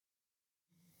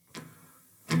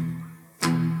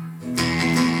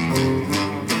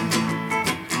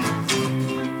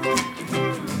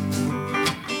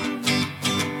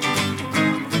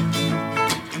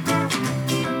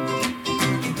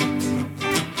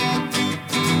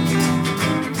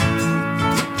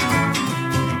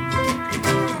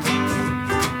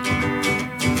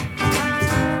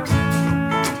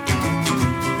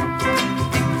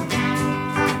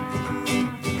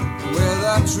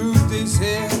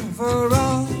for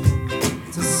all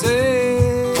to see.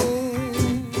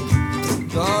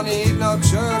 Don't need no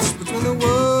church between the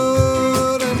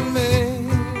world and me.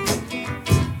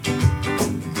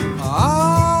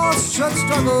 All should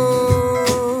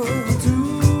struggle to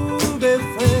be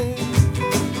free.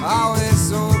 Always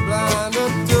so blind to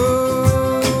do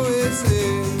it,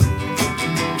 see.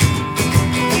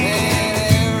 And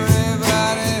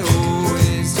everybody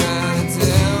always trying to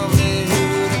tell me who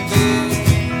to be.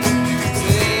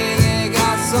 Say they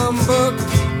got some book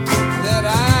that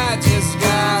I just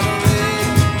gotta read.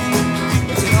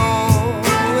 But you know,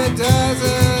 it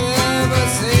doesn't ever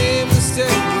seem to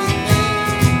stick with me.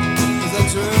 'Cause the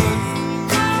truth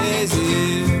is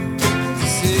here to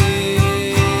see.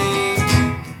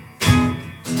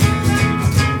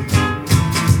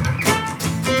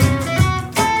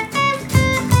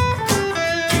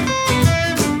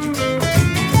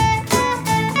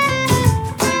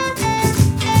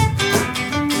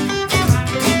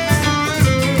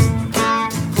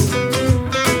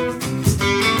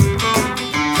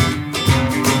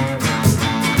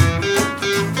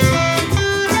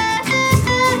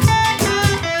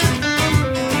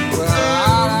 Well,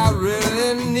 all I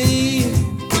really need,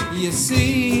 you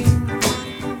see,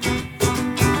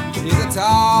 is a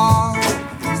tall,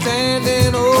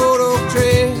 standing old oak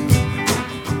tree.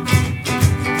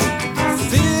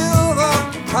 Feel the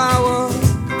power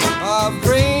of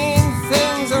green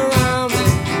things around me.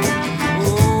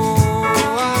 Oh,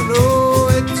 I know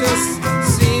it just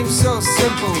seems so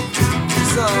simple to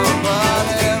some, but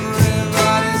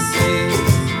everybody says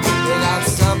they got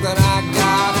something I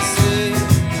gotta see.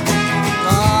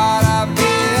 Gotta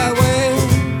be a way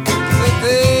that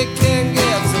they can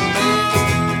get to me.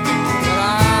 But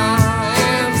I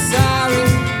am sorry,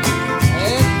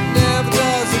 it never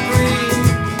does agree.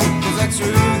 'Cause the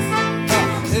truth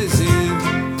is here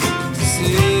to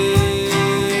see.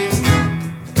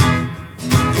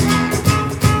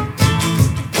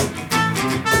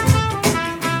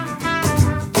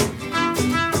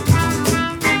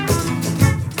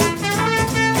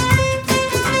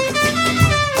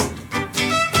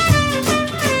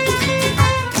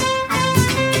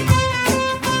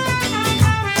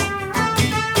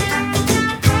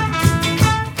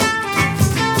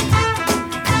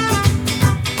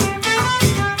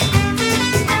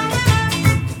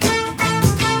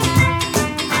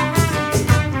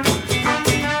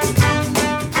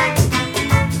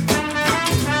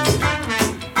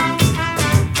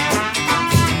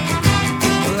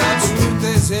 Well, the truth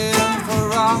is here for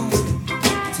all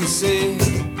to see.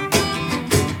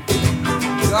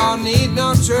 Don't need no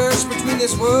church between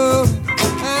this world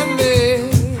and me.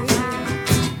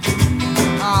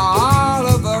 All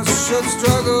of us should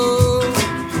struggle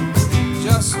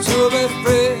just to be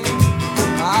free.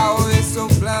 Always so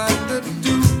blind to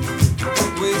do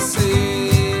we see.